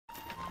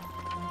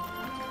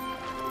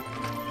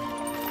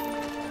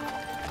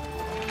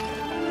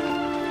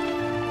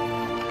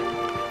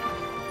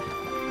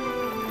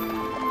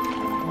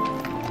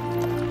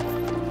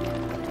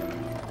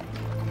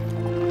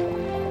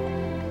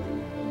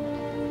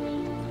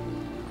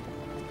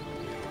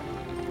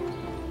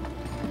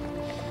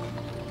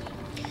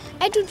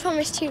Edward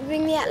promised to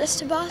bring the atlas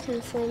to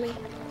Barton for me.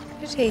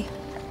 Did he?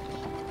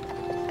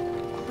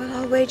 Well,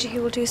 I'll wager he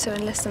will do so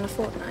in less than a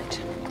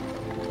fortnight.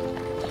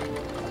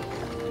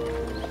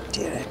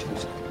 Dear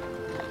Edward.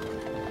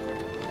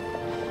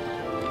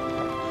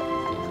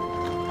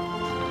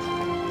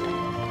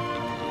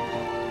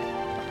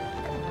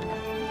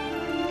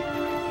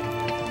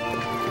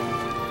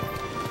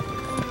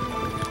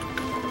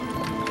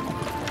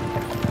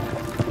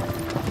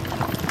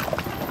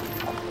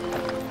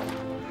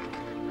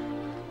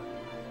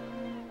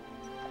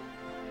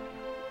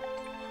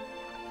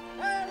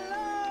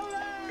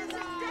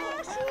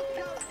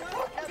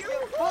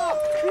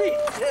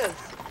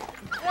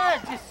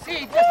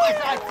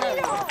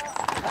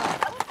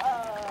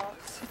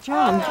 Sir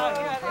John.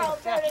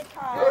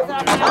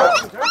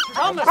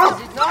 Thomas, is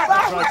it not?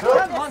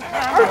 Come on.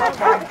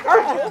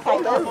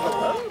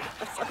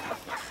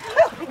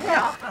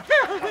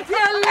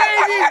 Dear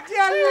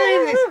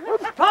ladies,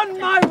 upon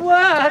my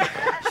word,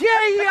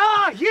 here you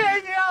are.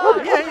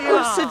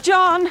 Oh, Sir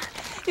John,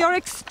 your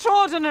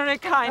extraordinary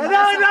kindness.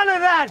 No, none of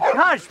that.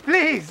 Hush,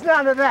 please,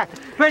 none of that.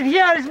 But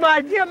here is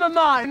my dear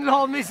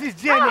mamma-in-law, Mrs.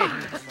 Jenny.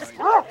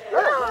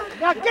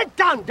 Now get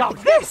down,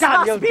 dogs. Get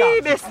down, you Must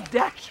be Miss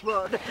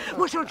Dashwood.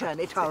 Was your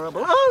journey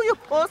terrible? Oh, you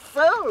poor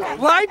soul.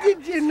 Why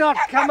did you not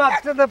come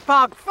up to the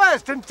park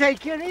first and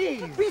take your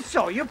ease? We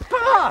saw you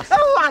pass.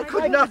 Oh, I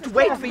could not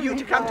wait for you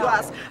to come to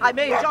us. I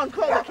made John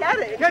call the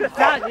carriage. Get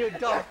down, you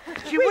dog.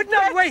 She would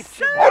not wait.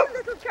 So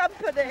little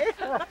company.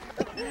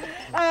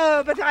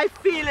 Oh, but I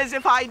feel as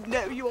if I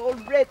know you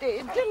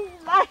already.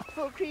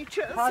 Delightful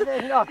creatures. Oh,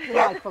 they're not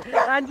delightful.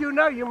 And you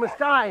know you must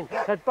dine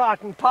at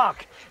Barton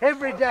Park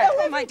every day.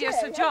 Oh, my dear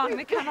Sir John,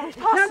 we cannot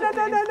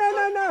possibly.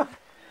 No.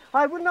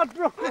 I will not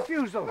brook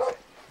refusals.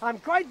 I'm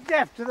quite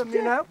deaf to them,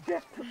 you know.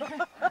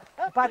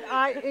 But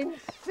I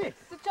insist.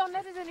 Sir John,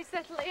 let us only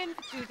settle in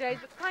for 2 days,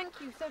 but thank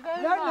you so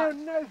very much.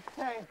 No,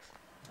 thanks.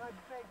 I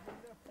beg you,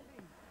 no,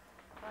 please.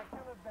 I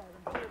cannot bear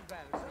them. Too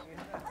embarrassing.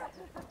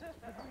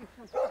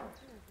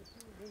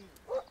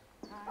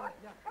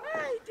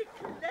 I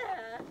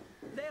declare,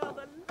 they are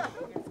the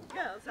loveliest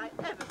girls I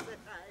ever set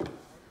eyes on.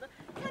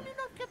 Can you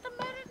not get them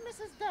married,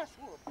 Mrs.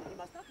 Dashwood? You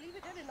must not leave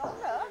it any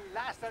longer.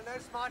 Alas, there are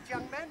no smart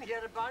young men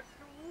hereabouts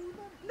to woo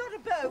them. Not a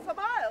beau for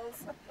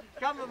miles.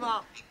 Come,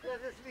 Mamma,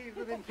 let us leave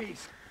them in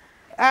peace.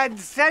 And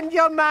send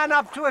your man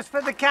up to us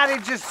for the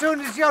carriage as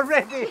soon as you're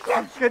ready.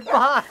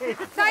 Goodbye.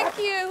 Thank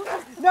you.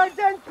 No,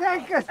 don't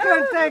thank us.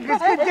 Don't thank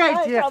us. Good day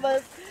to you.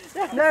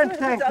 Don't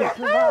thank us.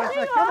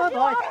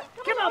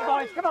 Come on,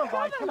 boys. Come on,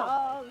 boys. Come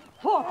on.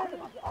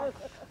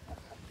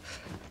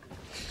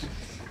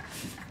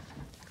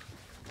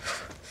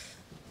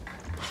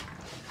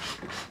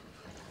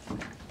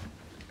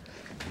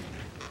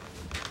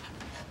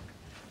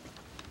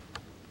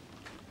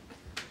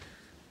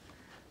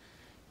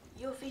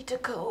 Your feet are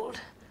cold.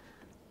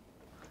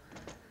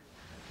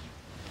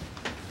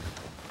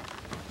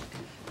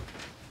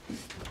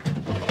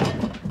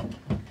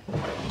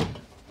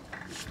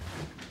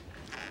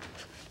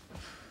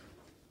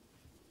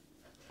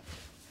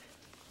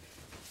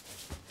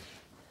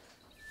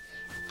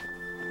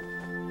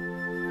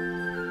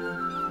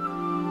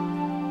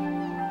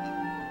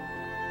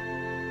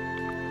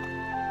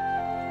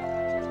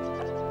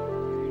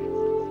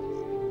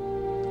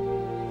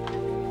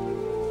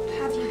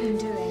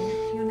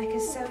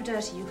 So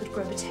dirty you could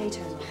grow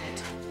potatoes on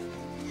it.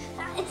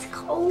 It's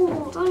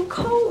cold. I'm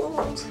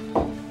cold.